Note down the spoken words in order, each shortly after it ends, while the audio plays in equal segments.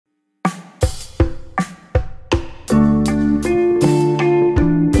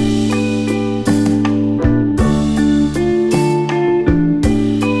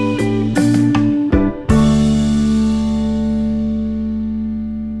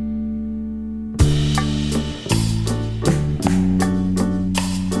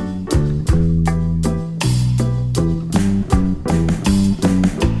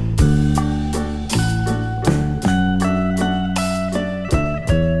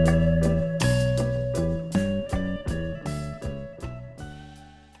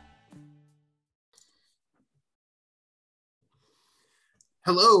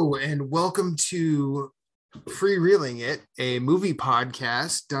Hello and welcome to Freereeling It, a movie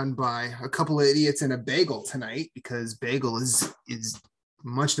podcast done by a couple of idiots and a bagel tonight because Bagel is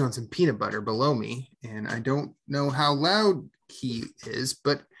munching on some peanut butter below me, and I don't know how loud he is,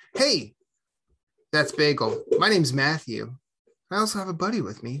 but hey, that's Bagel. My name's Matthew. I also have a buddy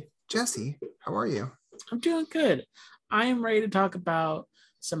with me, Jesse. How are you? I'm doing good. I am ready to talk about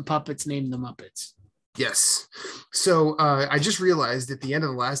some puppets named the Muppets. Yes. So I just realized at the end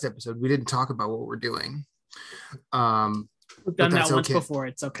of the last episode, we didn't talk about what we're doing. We've done that once before.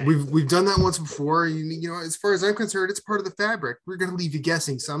 It's okay. We've done that once before. You know, as far as I'm concerned, it's part of the fabric. We're going to leave you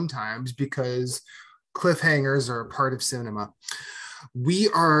guessing sometimes because cliffhangers are a part of cinema. We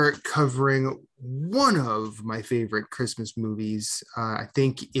are covering one of my favorite Christmas movies. I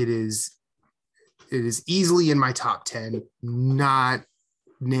think it is easily in my top 10, not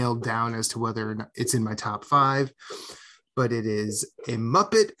nailed down as to whether or not it's in my top 5, but it is A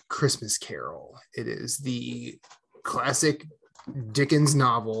Muppet Christmas Carol. It is the classic Dickens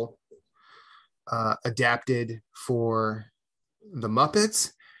novel adapted for the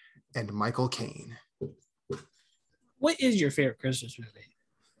Muppets and Michael Caine. What is your favorite Christmas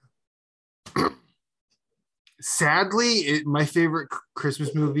movie? Sadly, my favorite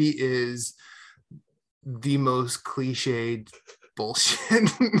Christmas movie is the most cliched bullshit.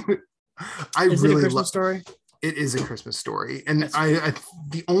 Is it a Christmas Story? It is a Christmas Story, and I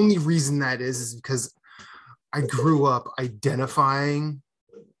the only reason that is because I grew up identifying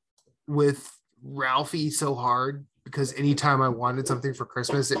with Ralphie so hard, because anytime I wanted something for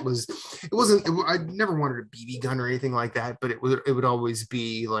Christmas, I never wanted a BB gun or anything like that, but it would always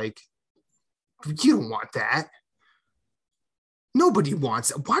be like, you don't want that. Nobody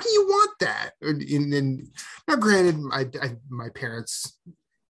wants it. Why do you want that? And now, granted, my parents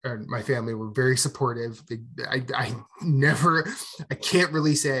and my family were very supportive. I can't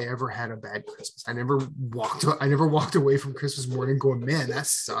really say I ever had a bad Christmas. I never walked away from Christmas morning going, man, that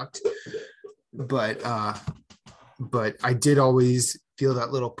sucked. But I did always feel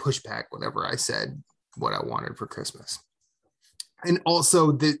that little pushback whenever I said what I wanted for Christmas. And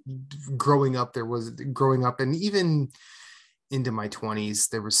also growing up, and even into my 20s,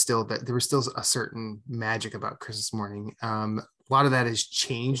 there was still a certain magic about Christmas morning. A lot of that has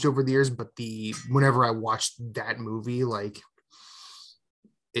changed over the years, but whenever I watched that movie, like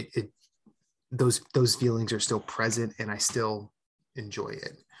those feelings are still present, and I still enjoy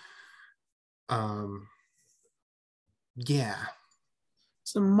it. Yeah.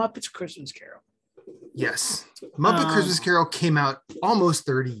 So Muppets Christmas Carol. Yes. Muppet Christmas Carol came out almost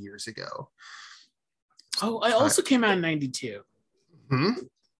 30 years ago. Oh, it also came out in 92. Hmm?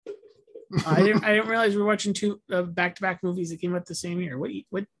 I didn't realize we were watching two back-to-back movies that came out the same year. What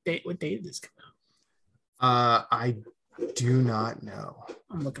day did this come out? I do not know.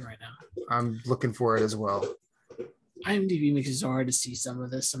 I'm looking right now. I'm looking for it as well. IMDb makes it so hard to see some of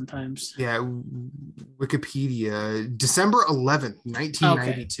this sometimes. Yeah, Wikipedia, December 11th,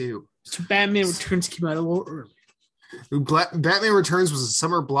 1992. Okay. So Batman Returns came out a little early. Batman Returns was a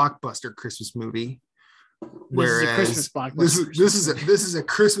summer blockbuster Christmas movie. Whereas this is a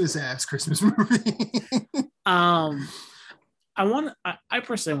Christmas ass Christmas movie. I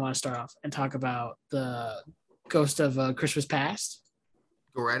personally want to start off and talk about the Ghost of Christmas Past.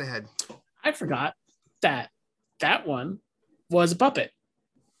 Go right ahead. I forgot that one was a puppet,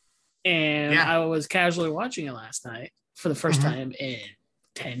 and I was casually watching it last night for the first time in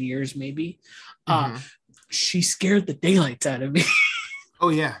 10 years, maybe. She scared the daylights out of me. Oh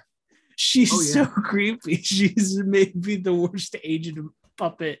yeah. She's so creepy. She's maybe the worst aged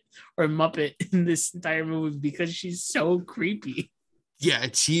puppet or Muppet in this entire movie because she's so creepy. Yeah,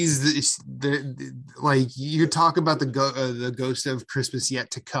 she's the like, you talk about the Ghost of Christmas Yet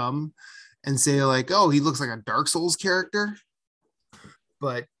to Come and say like, oh, he looks like a Dark Souls character,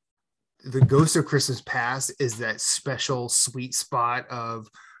 but the Ghost of Christmas Past is that special sweet spot of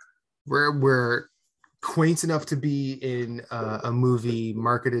where we're quaint enough to be in a movie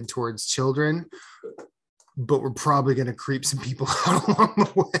marketed towards children, but we're probably going to creep some people out along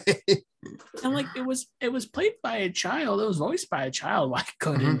the way. And like it was played by a child. It was voiced by a child. Why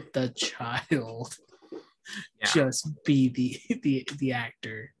couldn't the child just be the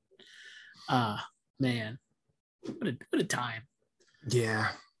actor? Man, what a time. Yeah.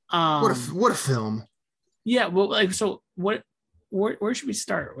 What a film. Yeah. Well, like, so where should we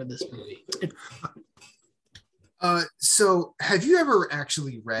start with this movie? So have you ever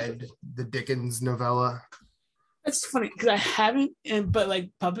actually read the Dickens novella? That's funny because I haven't, but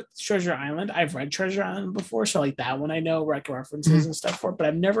like Puppet Treasure Island, I've read Treasure Island before, so like that one I know references and stuff for, but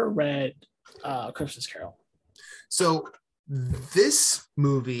I've never read Christmas Carol. So this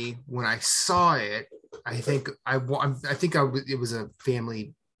movie, when I saw it, it was a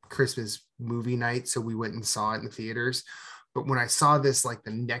family Christmas movie night, so we went and saw it in the theaters. But when I saw this like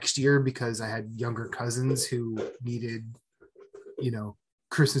the next year, because I had younger cousins who needed,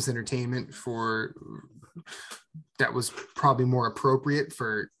 Christmas entertainment that was probably more appropriate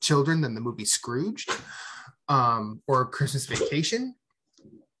for children than the movie Scrooge, or Christmas Vacation.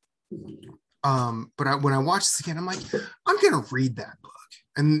 But when I watched this again, I'm like, I'm gonna read that book.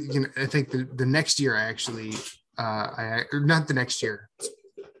 And I think the next year I actually, not the next year,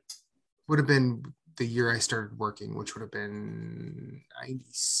 would have been the year I started working, which would have been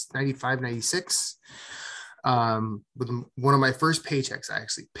 95, 96. With one of my first paychecks, I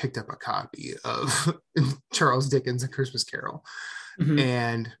actually picked up a copy of Charles Dickens' A Christmas Carol. Mm-hmm.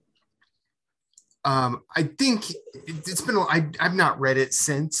 And I think it's been, I've not read it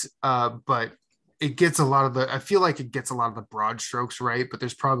since, but it gets I feel like it gets a lot of the broad strokes right, but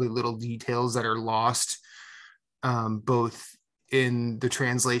there's probably little details that are lost, both in the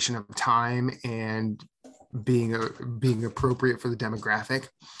translation of time and being appropriate for the demographic.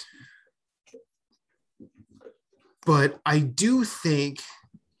 But I do think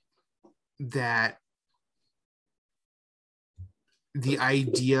that the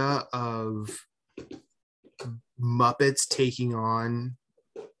idea of Muppets taking on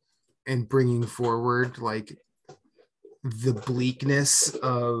and bringing forward like the bleakness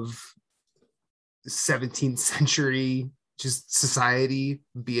of 17th century just society,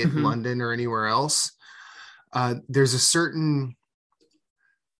 be it mm-hmm. London or anywhere else, there are certain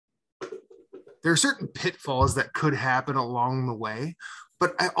pitfalls that could happen along the way,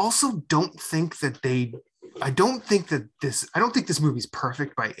 but I also don't think I don't think this movie's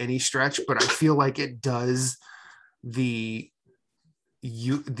perfect by any stretch, but I feel like it does I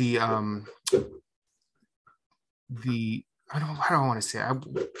don't want to say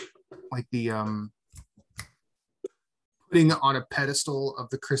putting on a pedestal of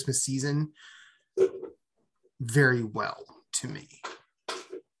the Christmas season very well to me.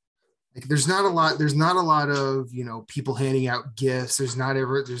 Like there's not a lot of, people handing out gifts. There's not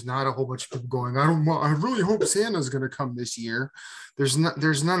a whole bunch of people going, I really hope Santa's going to come this year. There's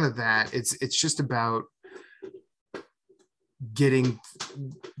none of that. It's just about getting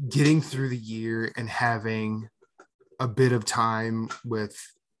through the year and having a bit of time with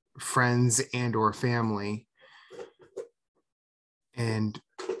friends and or family. And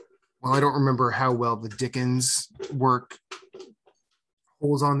while I don't remember how well the Dickens work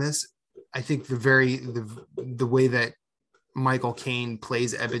holds on this, I think the way that Michael Caine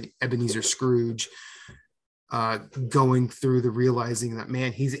plays Ebenezer Scrooge, going through the realizing that,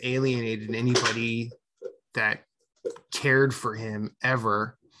 man, he's alienated anybody that cared for him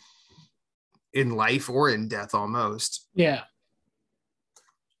ever in life or in death almost. Yeah.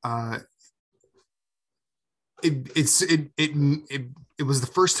 It was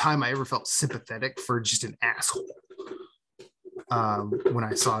the first time I ever felt sympathetic for just an asshole. When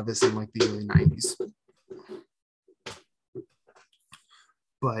I saw this in like the early 90s.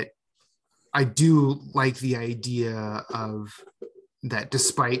 But I do like the idea of that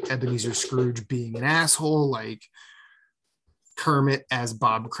despite Ebenezer Scrooge being an asshole, like Kermit as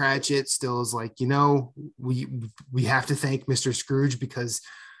Bob Cratchit still is like, we have to thank Mr. Scrooge because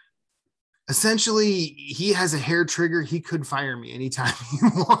essentially he has a hair trigger. He could fire me anytime he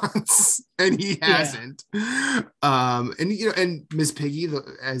wants, and he hasn't. Yeah. And Miss Piggy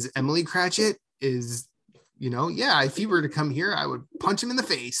as Emily Cratchit is, if he were to come here, I would punch him in the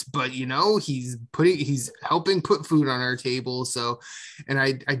face, but he's helping put food on our table. So, and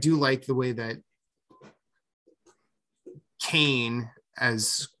I do like the way that Caine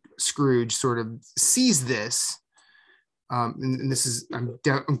as Scrooge sort of sees this. And this is,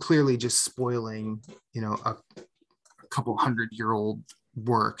 I'm clearly just spoiling, a couple 100-year-old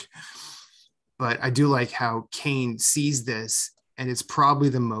work, but I do like how Caine sees this, and it's probably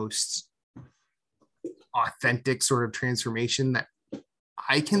the most authentic sort of transformation that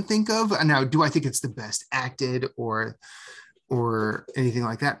I can think of. And now, do I think it's the best acted or anything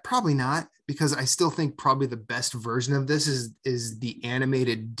like that? Probably not, because I still think probably the best version of this is the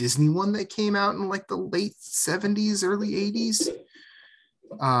animated Disney one that came out in like the late 70s, early 80s.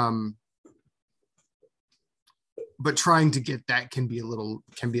 But trying to get that can be a little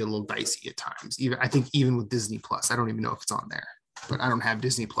dicey at times. Even with Disney Plus, I don't even know if it's on there, but I don't have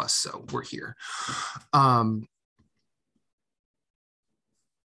Disney Plus, so we're here.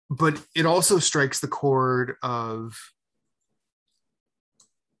 But it also strikes the chord of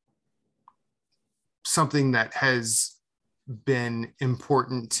something that has been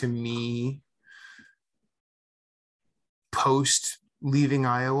important to me post leaving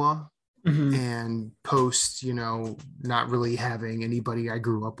Iowa Mm-hmm. and post, not really having anybody I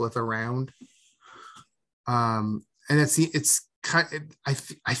grew up with around. And it's kind of,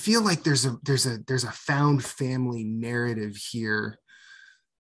 I feel like there's a found family narrative here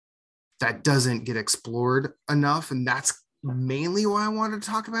that doesn't get explored enough. And that's mainly why I wanted to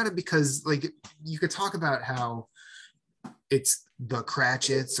talk about it, because like you could talk about how it's the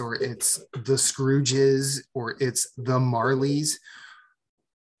Cratchits or it's the Scrooges or it's the Marleys,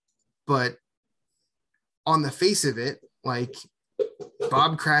 but on the face of it, like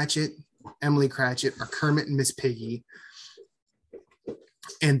Bob Cratchit, Emily Cratchit are Kermit and Miss Piggy,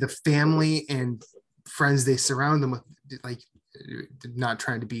 and the family and friends they surround them with, like, not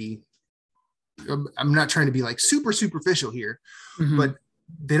trying to be, I'm not trying to be like super superficial here, Mm-hmm. but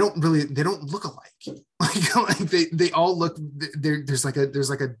they don't look alike. Like they all look, there's like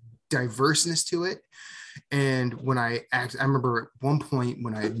a diverseness to it. And when I remember at one point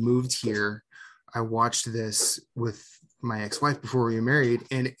when I had moved here, I watched this with my ex-wife before we were married,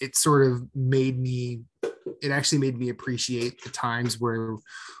 and it sort of actually made me appreciate the times where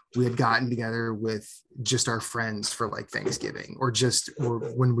we had gotten together with just our friends for like Thanksgiving, or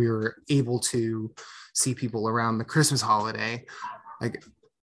when we were able to see people around the Christmas holiday. Like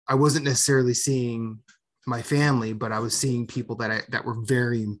I wasn't necessarily seeing my family, but I was seeing people that were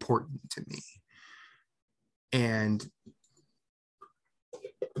very important to me. And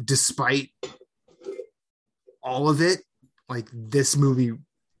despite all of it, like this movie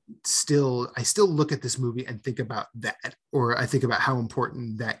I still look at this movie and think about that, or I think about how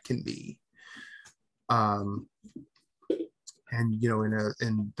important that can be. And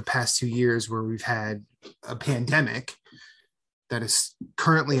in the past 2 years where we've had a pandemic that is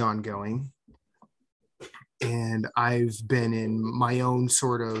currently ongoing, and I've been in my own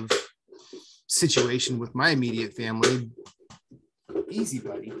sort of situation with my immediate family. Easy,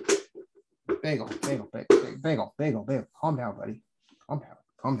 buddy. Bagel. Calm down, buddy. Calm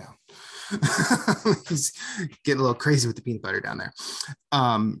down. He's getting a little crazy with the peanut butter down there.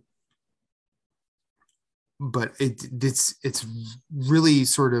 But it's really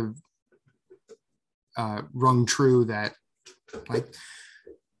sort of rung true that like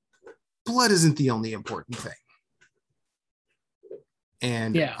blood isn't the only important thing.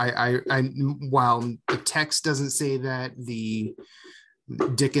 And yeah. I while the text doesn't say that, the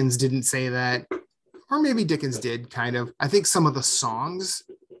Dickens didn't say that, or maybe Dickens did kind of. I think some of the songs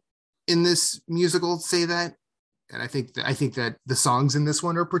in this musical say that, and I think that the songs in this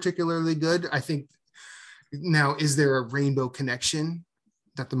one are particularly good. I think now, is there a rainbow connection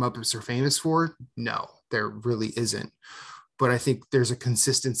that the Muppets are famous for? No, there really isn't. But I think there's a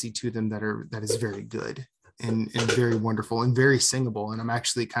consistency to them that is very good and very wonderful and very singable. And I'm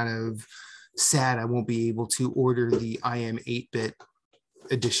actually kind of sad I won't be able to order the I Am 8-bit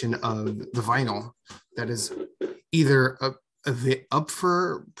edition of the vinyl that is either up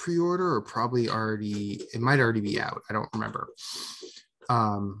for pre-order or probably it might already be out. I don't remember.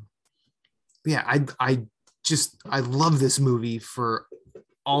 Yeah, I love this movie for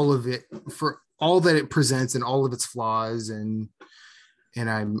all of it, for all that it presents and all of its flaws, and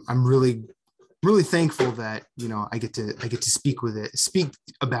I'm really thankful that I get to speak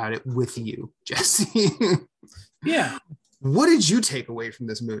about it with you, Jesse. Yeah. What did you take away from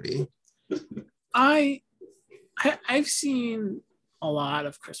this movie? I've seen a lot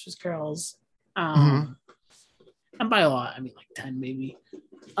of Christmas carols. And by a lot, I mean like 10 maybe.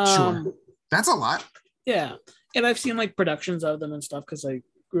 Sure. That's a lot. Yeah. And I've seen like productions of them and stuff because I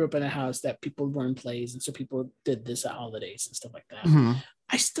grew up in a house that people run plays, and so people did this at holidays and stuff like that. Mm-hmm.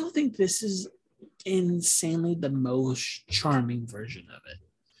 I still think this is insanely the most charming version of it.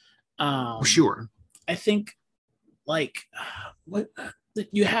 Sure. I think like what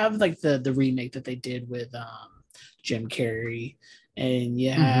you have like the remake that they did with Jim Carrey, and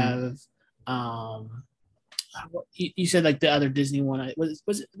you have you said like the other Disney one.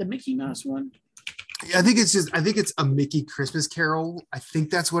 Was it the Mickey Mouse one? I think it's a Mickey Christmas Carol. I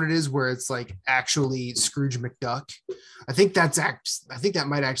think that's what it is, where it's like actually Scrooge McDuck. I think that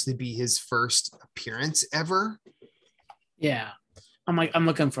might actually be his first appearance ever. Yeah. I'm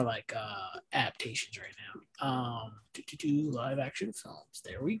looking for like adaptations right now. Live action films.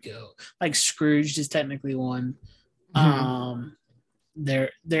 There we go. Like Scrooge is technically one.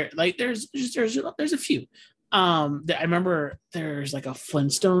 There like there's a few. I remember there's like a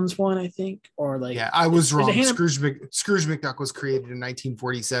Flintstones one, I think, or like I was wrong. Scrooge McDuck was created in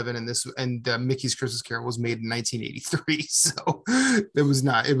 1947, and Mickey's Christmas Carol was made in 1983. So it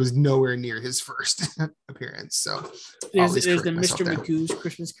was nowhere near his first appearance. So there's the Mr. Magoo's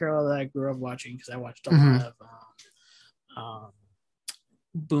Christmas Carol that I grew up watching because I watched a lot of um,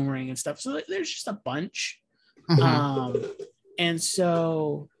 Boomerang and stuff. So there's just a bunch. Mm-hmm. And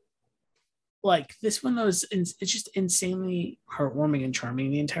so like this one, though, it's just insanely heartwarming and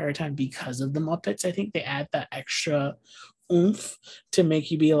charming the entire time because of the Muppets. I think they add that extra oomph to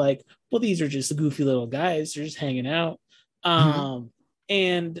make you be like, well, these are just goofy little guys. They're just hanging out. Mm-hmm.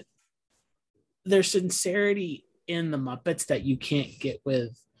 And there's sincerity in the Muppets that you can't get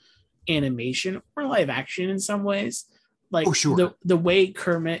with animation or live action in some ways. Like Oh, sure. the way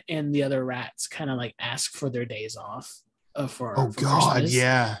Kermit and the other rats kind of like ask for their days off Oh for God, Christmas.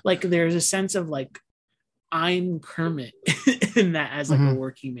 yeah. Like there's a sense of like I'm Kermit in that as like a Mm-hmm.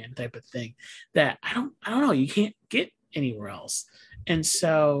 working man type of thing that I don't know, you can't get anywhere else. And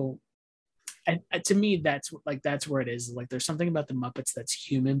so to me that's where it is. Like there's something about the Muppets that's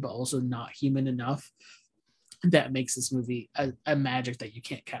human but also not human enough that makes this movie a magic that you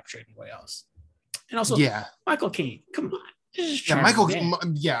can't capture anywhere else. And also Yeah. Michael Caine, come on. Yeah, Michael.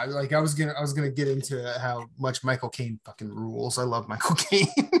 Yeah, like I was gonna get into how much Michael Caine fucking rules. I love Michael Caine.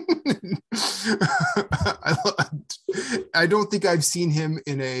 I don't think I've seen him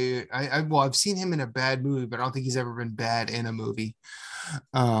in I've seen him in a bad movie, but I don't think he's ever been bad in a movie.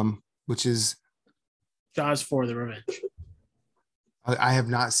 Which is Jaws 4: The Revenge. I have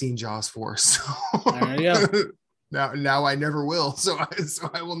not seen Jaws 4, so There you go. Now I never will. So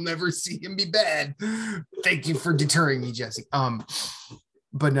I will never see him be bad. Thank you for deterring me, Jesse.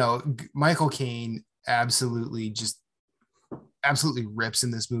 But no, Michael Caine absolutely rips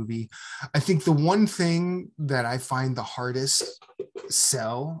in this movie. I think the one thing that I find the hardest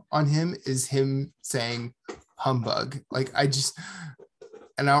sell on him is him saying humbug. Like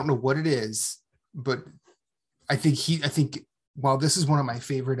and I don't know what it is, but I think while this is one of my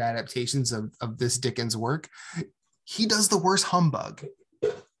favorite adaptations of this Dickens work, he does the worst humbug.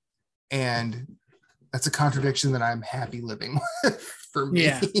 And that's a contradiction that I'm happy living with for me.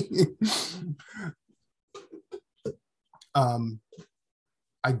 Yeah.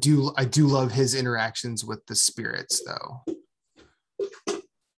 I do love his interactions with the spirits though.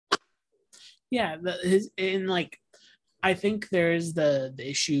 Yeah, I think there's the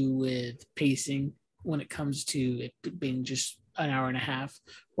issue with pacing when it comes to it being just an hour and a half,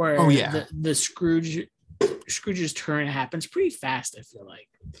 where the Scrooge's turn happens pretty fast, I feel like.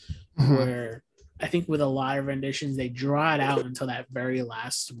 Mm-hmm. Where I think with a lot of renditions they draw it out until that very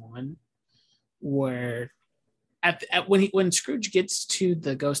last one, where when Scrooge gets to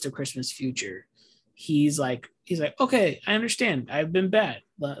the Ghost of Christmas Future, he's like, okay, I understand, I've been bad,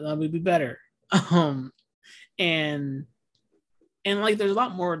 let me be better. And like there's a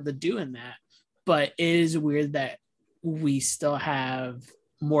lot more to do in that, but it is weird that we still have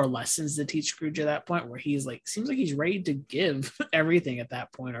more lessons to teach Scrooge at that point, where he's like, seems like he's ready to give everything at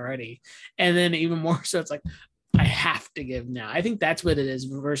that point already. And then even more so, it's like, I have to give now. I think that's what it is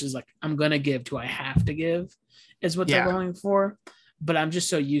versus like, I'm going to give to I have to give is what they're going for. But I'm just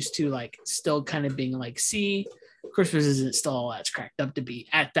so used to like still kind of being like, see, Christmas isn't still all that's cracked up to be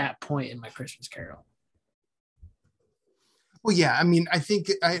at that point in my Christmas Carol. Well, yeah, I mean, I think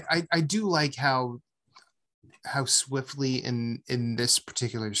I do like how swiftly in this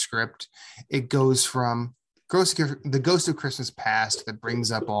particular script it goes from the Ghost of Christmas Past that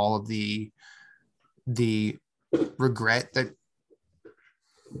brings up all of the regret that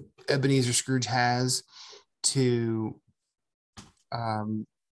Ebenezer Scrooge has to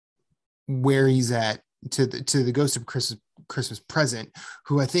where he's at to the Ghost of Christmas Present,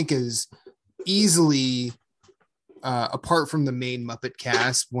 who I think is easily apart from the main Muppet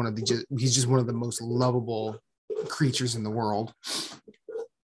cast, he's just one of the most lovable creatures in the world.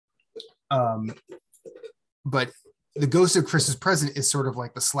 But the Ghost of Christmas Present is sort of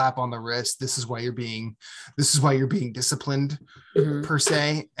like the slap on the wrist. This is why you're being disciplined, mm-hmm. per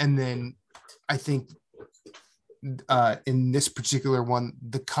se. And then I think in this particular one,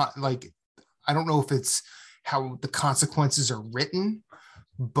 I don't know if it's how the consequences are written,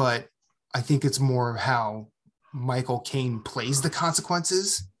 but I think it's more of how Michael Caine plays the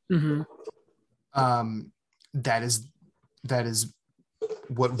consequences. Mm-hmm. That is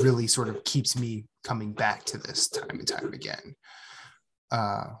what really sort of keeps me coming back to this time and time again.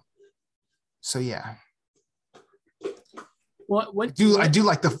 So yeah. I do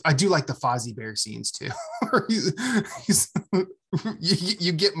like the Fozzie Bear scenes too.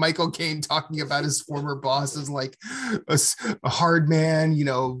 You get Michael Caine talking about his former boss as like a hard man,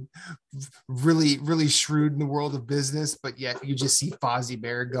 really, really shrewd in the world of business, but yet you just see Fozzie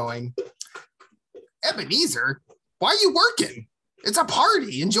Bear going, Ebenezer, why are you working? It's a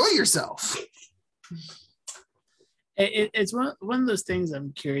party. Enjoy yourself. It's one of those things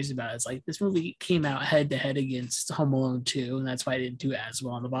I'm curious about. It's like this movie came out head to head against Home Alone 2, and that's why it didn't do as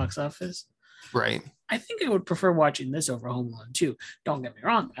well in the box office. Right. I think I would prefer watching this over Home Alone 2. Don't get me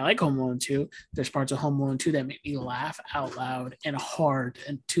wrong. I like Home Alone 2. There's parts of Home Alone 2 that make me laugh out loud and hard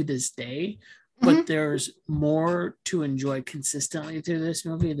and to this day. But Mhm. there's more to enjoy consistently through this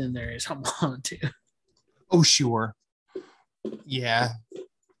movie than there is Home Alone 2. Oh, sure. Yeah.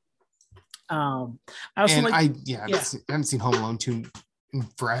 I also and like, I haven't seen Home Alone 2 in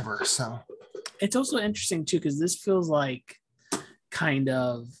forever, so it's also interesting too, because this feels like kind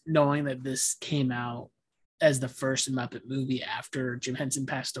of knowing that this came out as the first Muppet movie after Jim Henson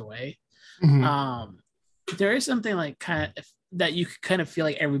passed away. Mhm. There is something like kind of that you kind of feel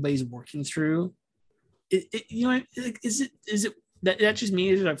like everybody's working through. You know, like, is it that just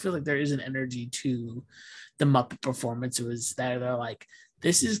means I feel like there is an energy to the Muppet performance. It was that they're like,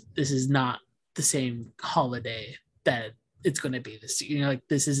 this is not the same holiday that it's going to be this. You know, like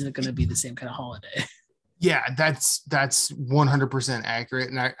this isn't going to be the same kind of holiday. Yeah, that's 100% accurate.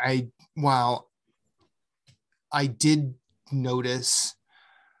 And I while I did notice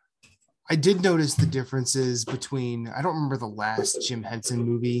the differences between, I don't remember the last Jim Henson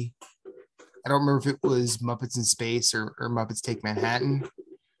movie. I don't remember if it was Muppets in Space or Muppets Take Manhattan.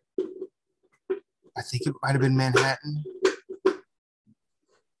 I think it might have been Manhattan.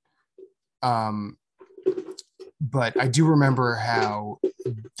 But I do remember how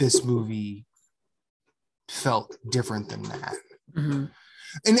this movie felt different than that. Mm-hmm.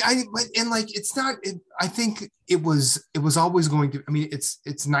 And like it's not. I think it was always going to. I mean,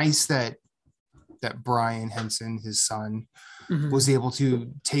 it's nice that Brian Henson, his son, Mm-hmm. was able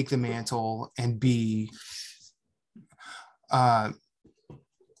to take the mantle and be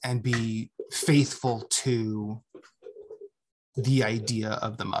faithful to the idea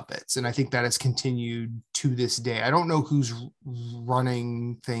of the Muppets. And I think that has continued to this day. I don't know who's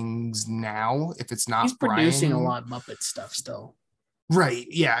running things now, if it's not He's producing Brian. a lot of Muppet stuff still. Right.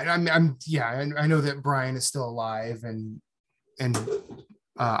 Yeah. I know that Brian is still alive, and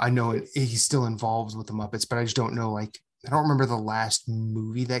I know he's still involved with the Muppets, but I just don't know, like, I don't remember the last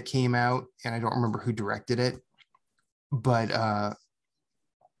movie that came out, and I don't remember who directed it, but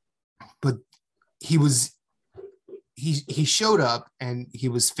he showed up and he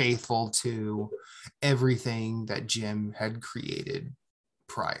was faithful to everything that Jim had created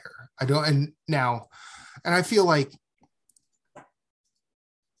prior. I feel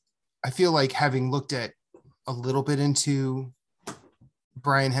like having looked at a little bit into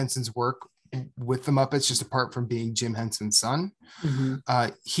Brian Henson's work with the Muppets, just apart from being Jim Henson's son, Mm-hmm.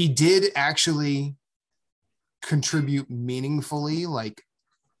 He did actually contribute meaningfully, like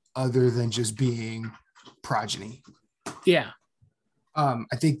other than just being progeny. Yeah. I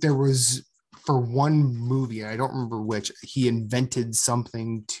think there was, for one movie, I don't remember which, he invented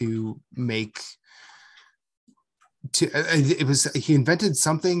something he invented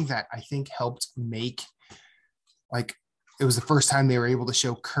something that I think helped make, like, it was the first time they were able to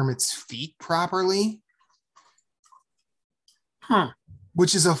show Kermit's feet properly. Huh.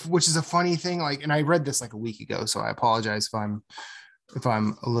 Which is a funny thing. Like, and I read this like a week ago, so I apologize if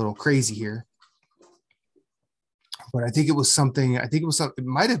I'm a little crazy here. But I think it was something. It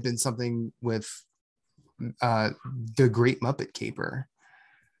might have been something with the Great Muppet Caper.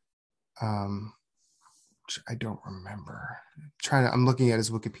 Which I don't remember. I'm looking at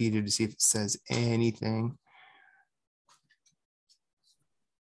his Wikipedia to see if it says anything.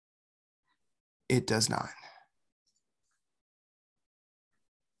 It does not.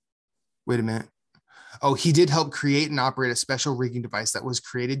 Wait a minute. Oh, he did help create and operate a special rigging device that was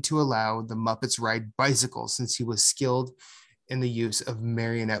created to allow the Muppets ride bicycles, since he was skilled in the use of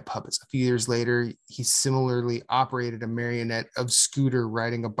marionette puppets. A few years later, he similarly operated a marionette of Scooter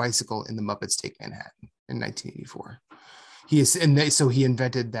riding a bicycle in the Muppets Take Manhattan in 1984. So he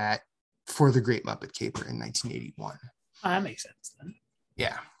invented that for the Great Muppet Caper in 1981. That makes sense then.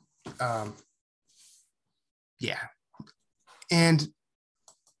 Yeah. Yeah. And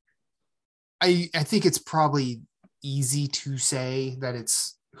I think it's probably easy to say that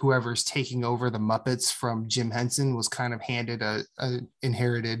it's whoever's taking over the Muppets from Jim Henson was kind of handed they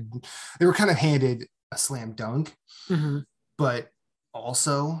were kind of handed a slam dunk. Mm-hmm. But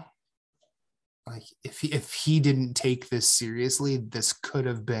also, like, if he didn't take this seriously, this could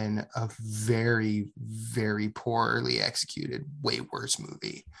have been a very, very poorly executed, way worse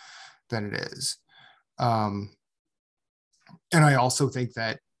movie than it is. And I also think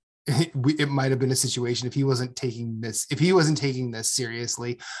that it might have been a situation, if he wasn't taking this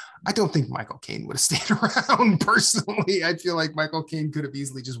seriously, I don't think Michael Caine would have stayed around. Personally, I feel like Michael Caine could have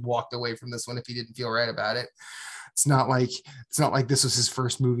easily just walked away from this one if he didn't feel right about it. it's not like this was his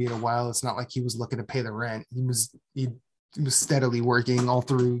first movie in a while. It's not like he was looking to pay the rent. He was steadily working all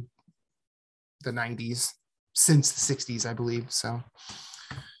through the 90s, since the 60s, I believe. So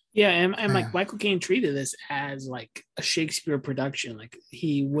yeah, and like Michael Caine treated this as like a Shakespeare production. Like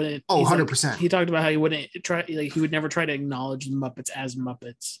he wouldn't. Oh, 100%. Like, he talked about how he wouldn't try. Like he would never try to acknowledge the Muppets as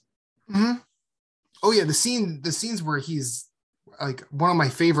Muppets. Mm-hmm. Oh yeah, the scenes where he's like, one of my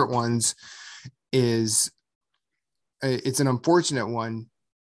favorite ones is, it's an unfortunate one,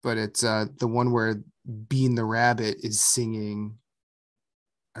 but it's the one where Bean the Rabbit is singing.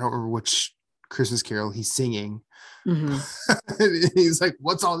 I don't remember which Christmas carol he's singing. Mm-hmm. He's like,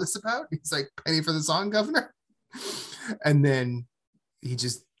 "What's all this about?" He's like, "Penny for the song, governor." And then he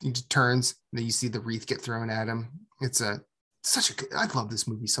just turns, and then you see the wreath get thrown at him. It's such a good, I love this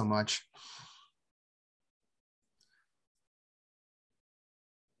movie so much.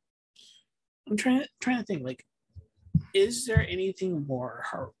 I'm trying to think, like, is there anything more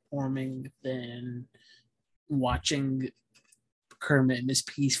heartwarming than watching Kermit and Miss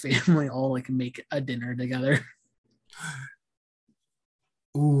Piggy's family all like make a dinner together?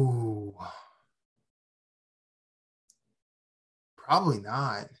 Ooh, probably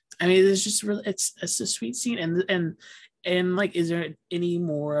not. I mean, it's just really, it's a sweet scene, and like, is there any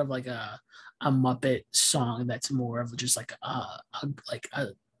more of like a Muppet song that's more of just like a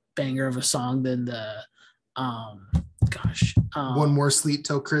banger of a song than the One More Sleep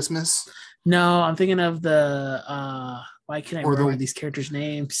Till Christmas? No, I'm thinking of the why can't I remember these characters'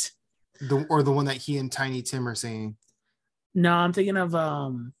 names? The one that he and Tiny Tim are singing. No, I'm thinking of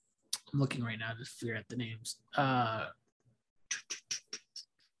I'm looking right now to figure out the names.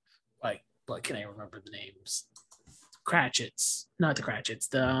 What can I remember the names? Cratchits, not the Cratchits,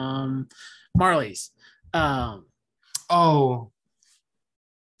 the Marleys.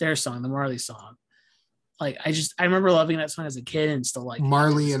 Their song, the Marley song. Like, I remember loving that song as a kid and still like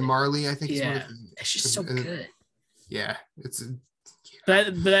Marley and Marley, I think. Yeah, it's just so good. Yeah,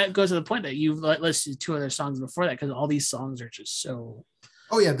 but that goes to the point that you've listened to two other songs before that, because all these songs are just so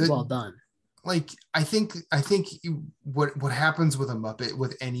well done. Like, I think what happens with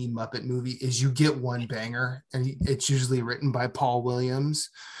any Muppet movie is you get one banger, and it's usually written by Paul Williams.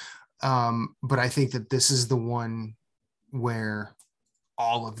 But I think that this is the one where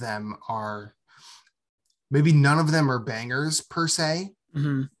all of them are, maybe none of them are bangers per se,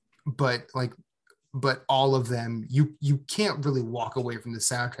 mm-hmm. but all of them, you can't really walk away from the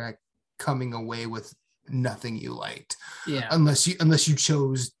soundtrack coming away with nothing you liked. Yeah. Unless you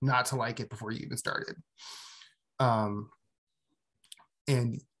chose not to like it before you even started. And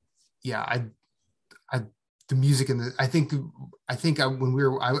yeah, I the music and I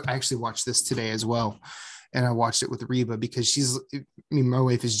actually watched this today as well. And I watched it with Reba because my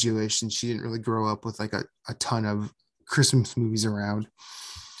wife is Jewish and she didn't really grow up with like a ton of Christmas movies around.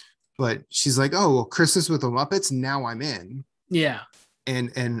 But she's like, "Oh, well, Christmas with the Muppets, now I'm in." Yeah.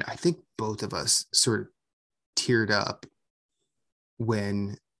 And I think both of us sort of teared up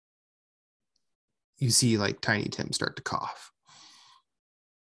when you see like Tiny Tim start to cough.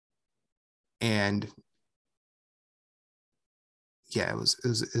 And yeah, it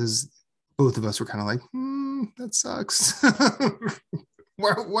was both of us were kind of like, that sucks.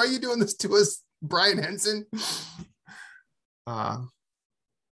 why are you doing this to us, Brian Henson?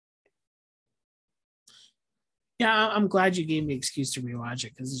 Yeah, I'm glad you gave me an excuse to rewatch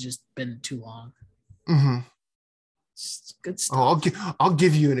it because it's just been too long. Mm-hmm. It's good stuff. Oh, I'll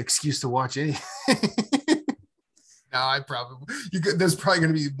give you an excuse to watch anything. No, there's probably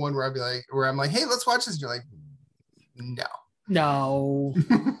going to be one where I'm like, "Hey, let's watch this." And you're like, No,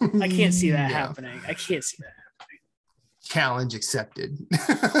 I can't see that happening. I can't see that happening. Challenge accepted.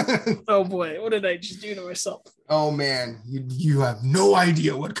 Oh boy, what did I just do to myself? Oh man, you have no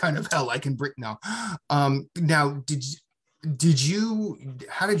idea what kind of hell I can bring now. Now,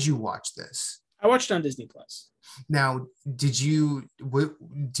 how did you watch this? I watched it on Disney Plus. Now, did you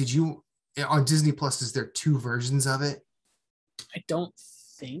on Disney Plus, is there two versions of it? I don't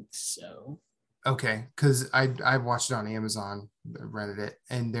think so. Okay, because I watched it on Amazon, rented it,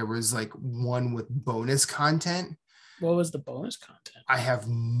 and there was like one with bonus content. What was the bonus content? I have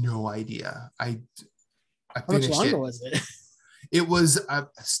no idea. I How much longer was it? It was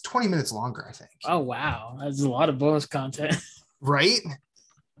 20 minutes longer, I think. Oh wow, that's a lot of bonus content. Right?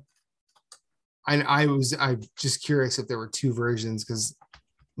 I'm just curious if there were two versions, because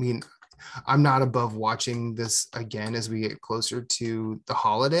I mean, I'm not above watching this again as we get closer to the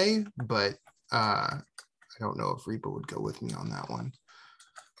holiday, but I don't know if Reba would go with me on that one.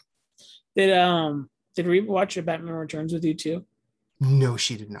 Did Reba watch Batman Returns with you too? No,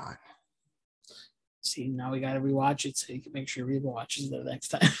 she did not. See, now we got to rewatch it so you can make sure Reba watches it the next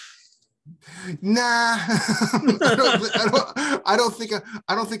time. Nah, I don't think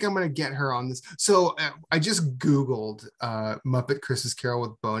I'm gonna get her on this. So I just Googled Muppet Christmas Carol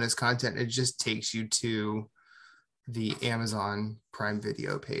with bonus content. It just takes you to the Amazon Prime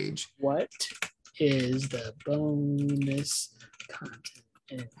Video page. What is the bonus content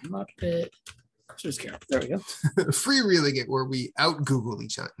in Muppet Christmas Carol? There we go. Freewheeling it where we out Google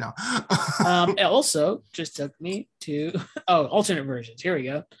each other. No. It also just took me to alternate versions. Here we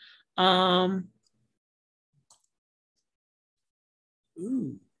go.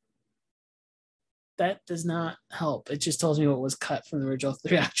 Ooh, that does not help. It just tells me what was cut from the original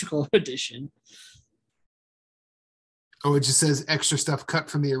theatrical edition. Oh, it just says extra stuff cut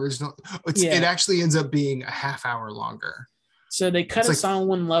from the original. It actually ends up being a half hour longer. So they cut a song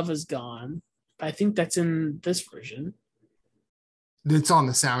 "When Love Is Gone." I think that's in this version. It's on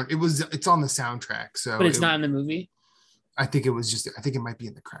the sound. It's on the soundtrack. So, but it's not in the movie. I think it might be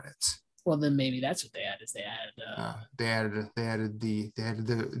in the credits. Well, then maybe that's what they added. They added the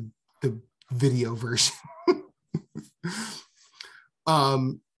video version.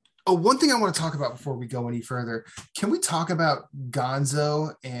 One thing I want to talk about before we go any further, can we talk about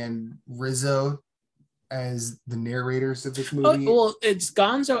Gonzo and Rizzo as the narrators of this movie? Well, it's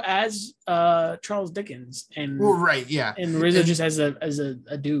Gonzo as Charles Dickens, and right, yeah, and Rizzo just as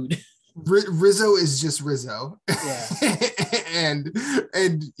a dude. Rizzo is just Rizzo. Yeah. and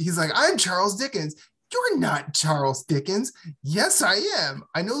he's like, I'm Charles Dickens. You're not Charles Dickens. Yes, I am.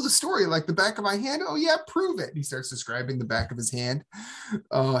 I know the story like the back of my hand. Oh yeah, prove it. He starts describing the back of his hand.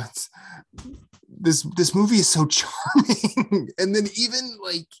 This movie is so charming. And then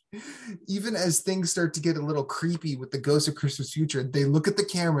even as things start to get a little creepy with the Ghost of Christmas Future, they look at the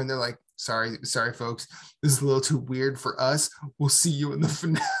camera and they're like, sorry folks, this is a little too weird for us. We'll see you in the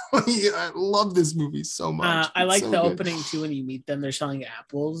finale. I love this movie so much. I like so the good opening too. When you meet them, they're selling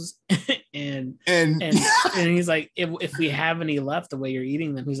apples and he's like, if we have any left, the way you're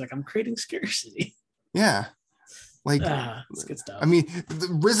eating them, he's like, I'm creating scarcity. Yeah. Like, it's good stuff. I mean,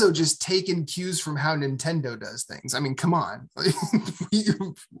 Rizzo just taking cues from how Nintendo does things. I mean, come on.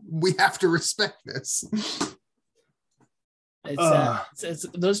 we have to respect this. It's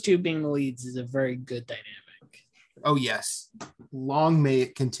those two being the leads is a very good dynamic. Oh yes, long may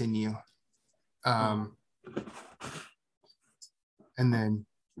it continue. And then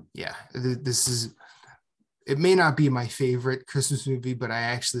this is, it may not be my favorite Christmas movie, but I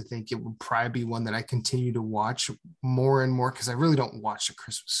actually think it would probably be one that I continue to watch more and more because I really don't watch A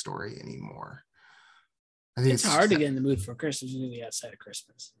Christmas Story anymore. I think it's hard to get in the mood for a Christmas movie outside of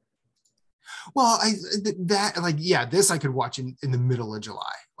Christmas. Well, this I could watch in the middle of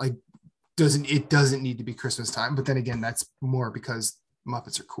July. Like, it doesn't need to be Christmas time, but then again, that's more because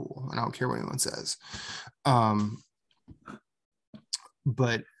Muppets are cool and I don't care what anyone says.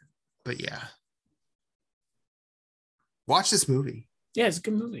 But yeah. Watch this movie. Yeah, it's a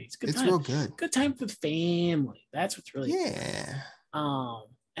good movie. It's a good time. Real good. Good time for the family. That's what's really good. And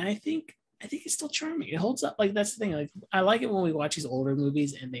I think it's still charming. It holds up. Like, that's the thing. Like, I like it when we watch these older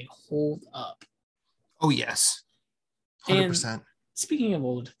movies and they hold up. Oh yes, 100%. And speaking of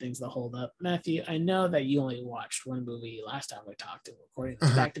older things that hold up, Matthew, I know that you only watched one movie last time we talked and recording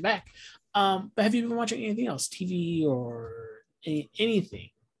this back to back. But have you been watching anything else, TV or anything?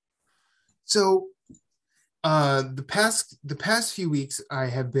 So, the past few weeks, I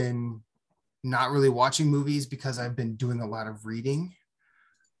have been not really watching movies because I've been doing a lot of reading.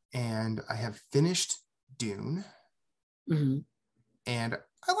 And I have finished Dune, and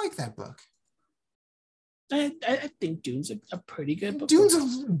I like that book. I think Dune's a pretty good book.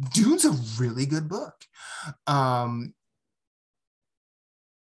 Dune's a really good book. I'm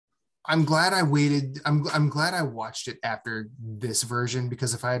glad I waited. I'm glad I watched it after this version,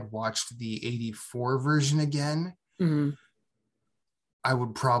 because if I had watched the 84 version again, I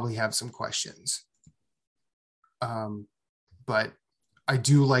would probably have some questions. But I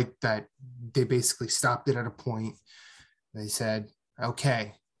do like that they basically stopped it at a point. They said,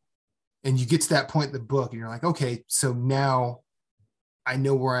 okay. And you get to that point in the book and you're like, okay, so now I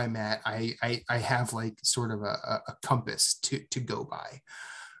know where I'm at. I have like sort of a compass to go by.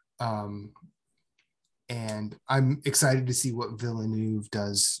 And I'm excited to see what Villeneuve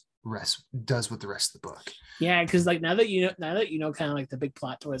does with the rest of the book. Yeah, because like now that you know kind of like the big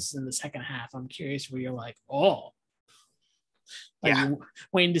plot twists in the second half, I'm curious where you're like, oh. Like, yeah,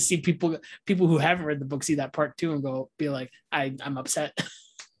 waiting to see people who haven't read the book see that part too and be like, I'm upset.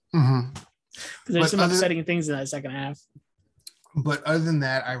 Because there's some upsetting things in that second half. But other than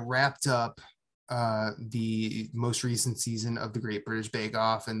that, I wrapped up the most recent season of the Great British Bake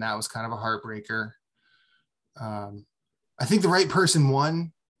Off, and that was kind of a heartbreaker. I think the right person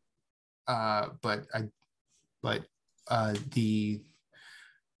won, but the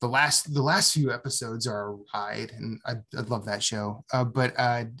last few episodes are a ride, and I love that show.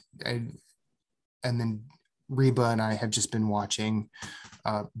 And then Reba and I have just been watching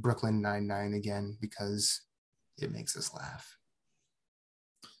Brooklyn Nine-Nine again because it makes us laugh.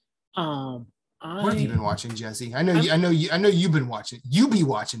 What have you been watching, Jesse? I know you've been watching. You be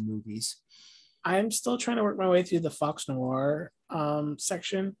watching movies. I'm still trying to work my way through the Fox Noir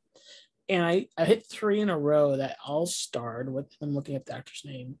section, and I hit 3 in a row that all starred with. I'm looking at the actor's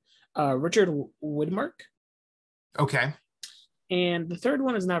name, Richard Widmark. Okay. And the third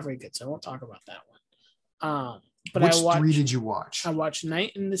one is not very good, so I won't talk about that one. But which 3 did you watch? I watched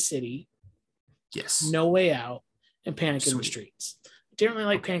Night in the City. Yes. No Way Out and Panic in the Streets. I didn't really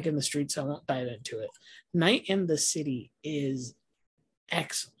like Panic in the Streets, so I won't dive into it. Night in the City is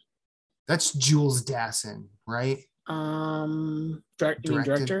excellent. That's Jules Dassin, right?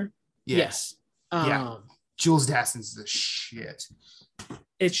 Director? Yeah. Yes. Yeah. Jules Dassin's the shit.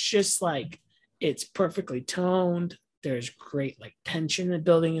 It's just like, it's perfectly toned. There's great like tension and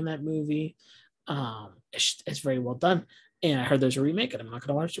building in that movie. It's very well done. And I heard there's a remake, and I'm not going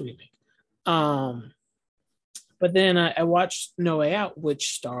to watch the remake. But then I watched No Way Out,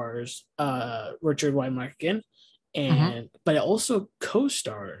 which stars Richard Widmark again, and but it also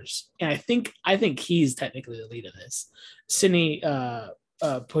co-stars, and I think he's technically the lead of this, Sidney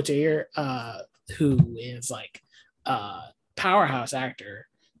Poitier, who is like powerhouse actor.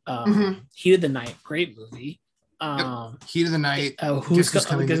 Heat of the Night, great movie. Heat of the Night.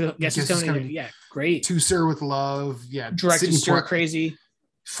 Guess who's coming? Yeah, great. To Sir with Love. Yeah, directed Stir Crazy.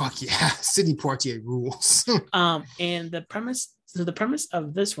 Fuck yeah, Sidney Poitier rules. And the premise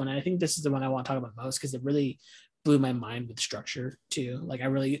of this one, I think this is the one I want to talk about most because it really blew my mind with structure too. Like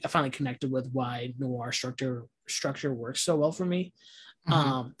I finally connected with why noir structure works so well for me.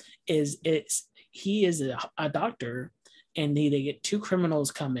 He is a doctor, and they get 2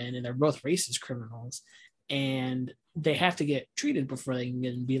 criminals come in, and they're both racist criminals, and they have to get treated before they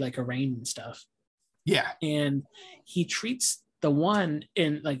can be like arraigned and stuff. Yeah. And he treats the one,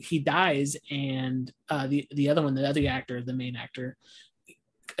 and like he dies, and the other one, the other actor, the main actor,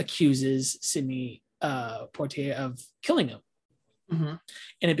 accuses Sidney Poitier of killing him. And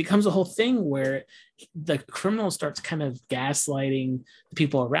it becomes a whole thing where the criminal starts kind of gaslighting the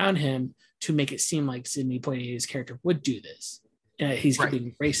people around him to make it seem like Sidney Poitier's character would do this. And he's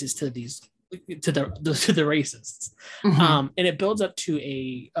being racist to the racists. And it builds up to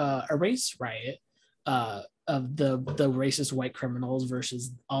a race riot of the racist white criminals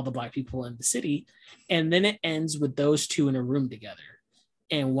versus all the black people in the city. And then it ends with those 2 in a room together,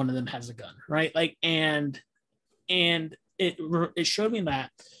 and one of them has a gun, right? Like, and it showed me that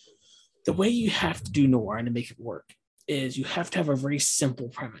the way you have to do noir and to make it work is you have to have a very simple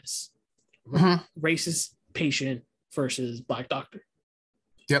premise. Racist patient versus black doctor.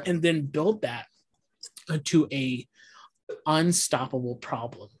 Yep. And then build that into a unstoppable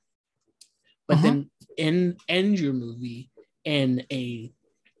problem. But then end your movie in a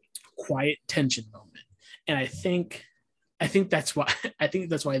quiet tension moment. And I think that's why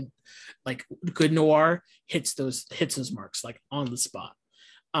like good noir hits those marks like on the spot.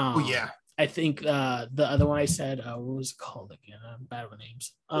 I think the other one I said, what was it called again? I'm bad with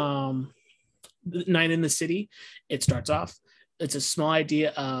names. Night in the City. It starts off. It's a small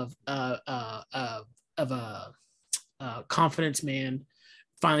idea of a confidence man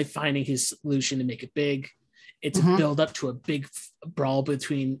finally finding his solution to make it big. It's a build up to a big brawl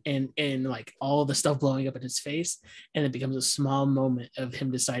between and like all the stuff blowing up in his face, and it becomes a small moment of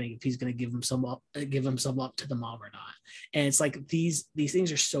him deciding if he's going to give himself up to the mob or not. And it's like these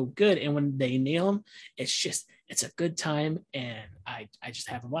things are so good, and when they nail them, it's a good time, and I just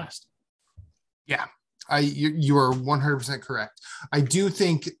have a blast. Yeah, you are 100% correct. I do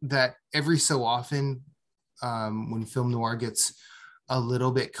think that every so often, when film noir gets a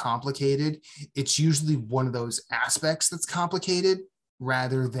little bit complicated, it's usually one of those aspects that's complicated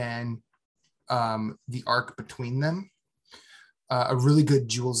rather than the arc between them. A really good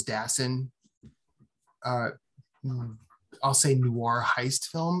Jules Dassin, I'll say noir heist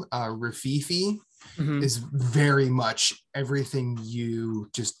film, Rififi, is very much everything you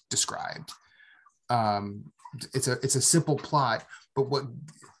just described. It's a simple plot,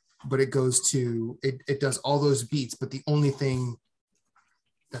 but it goes to it does all those beats, but the only thing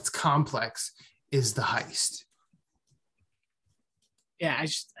that's complex is the heist. Yeah,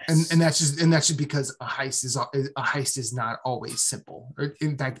 and that's just because a heist is not always simple. Or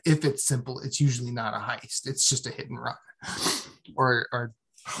in fact, if it's simple, it's usually not a heist. It's just a hit and run, or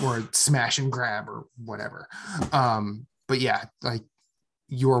or smash and grab or whatever. But yeah, like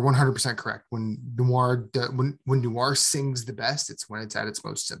you are 100% correct. When noir sings the best, it's when it's at its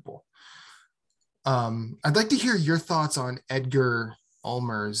most simple. I'd like to hear your thoughts on Edgar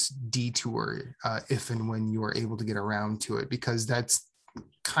Ulmer's Detour, if and when you are able to get around to it, because that's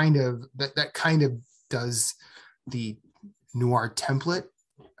kind of that kind of does the noir template.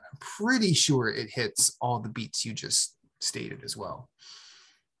 I'm pretty sure it hits all the beats you just stated as well.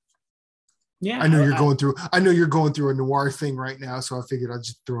 Yeah, I know you're going through a noir thing right now, so I figured I'd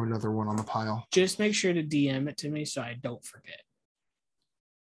just throw another one on the pile. Just make sure to DM it to me so I don't forget,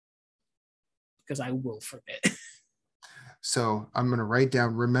 because I will forget. So I'm gonna write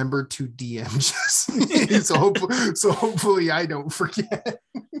down, remember to DM Jesse. so hopefully I don't forget.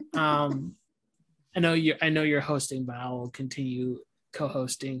 I know you're hosting, but I will continue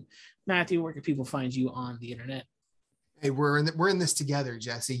co-hosting. Matthew, where can people find you on the internet? Hey, we're in this together,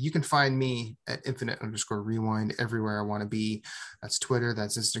 Jesse. You can find me at infinite_rewind everywhere I want to be. That's Twitter,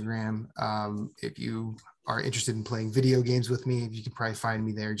 that's Instagram. If you are interested in playing video games with me, you can probably find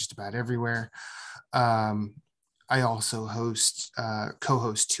me there just about everywhere. I also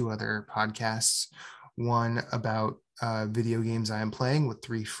co-host 2 other podcasts. One about video games I am playing with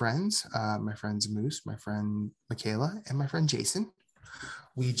 3 friends. My friends Moose, my friend Michaela, and my friend Jason.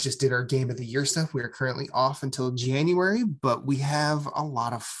 We just did our game of the year stuff. We are currently off until January, but we have a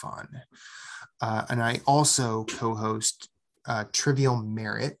lot of fun. And I also co-host Trivial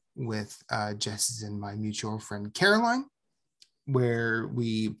Merit with Jess and my mutual friend Caroline, where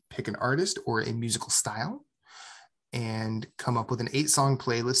we pick an artist or a musical style and come up with an 8-song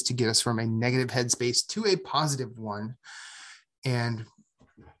playlist to get us from a negative headspace to a positive one. And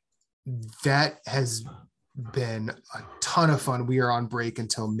that has been a ton of fun. We are on break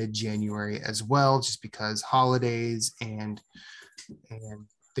until mid-January as well, just because holidays and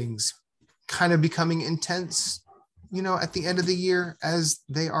things kind of becoming intense, at the end of the year, as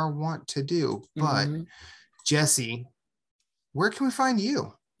they are wont to do. But Jesse, where can we find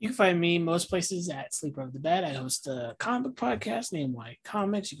you? You can find me most places at Sleep Over the Bed. I host a comic podcast named Why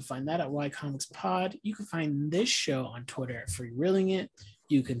Comics. You can find that at Why Comics Pod. You can find this show on Twitter at Free Reeling It.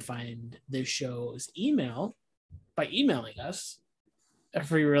 You can find this show's email by emailing us at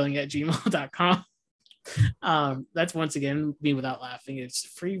freereeling@gmail.com. That's once again me without laughing. It's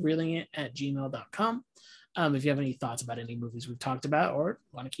freereelingit@gmail.com. If you have any thoughts about any movies we've talked about or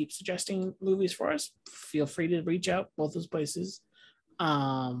want to keep suggesting movies for us, feel free to reach out both those places.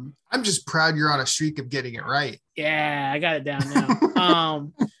 I'm just proud you're on a streak of getting it right. Yeah, I got it down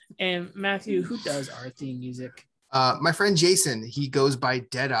now. And Matthew, who does our theme music? My friend Jason, he goes by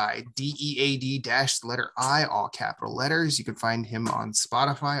Deadeye, DEAD-I, all capital letters. You can find him on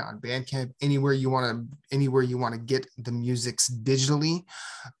Spotify, on Bandcamp, anywhere you want to get the musics digitally.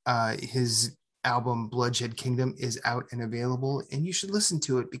 His album Bloodshed Kingdom is out and available, and you should listen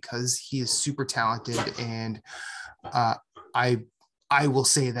to it because he is super talented. And I will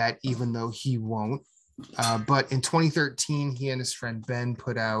say that even though he won't. But in 2013, he and his friend Ben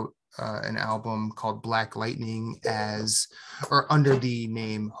put out an album called Black Lightning under the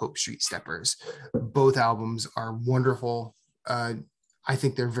name Hope Street Steppers. Both albums are wonderful. I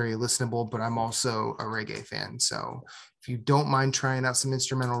think they're very listenable, but I'm also a reggae fan. So if you don't mind trying out some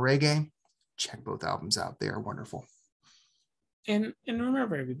instrumental reggae, check both albums out. They are wonderful. And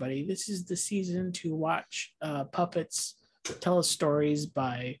remember, everybody, this is the season to watch puppets tell us stories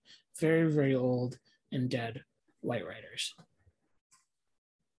by very, very old and dead white writers.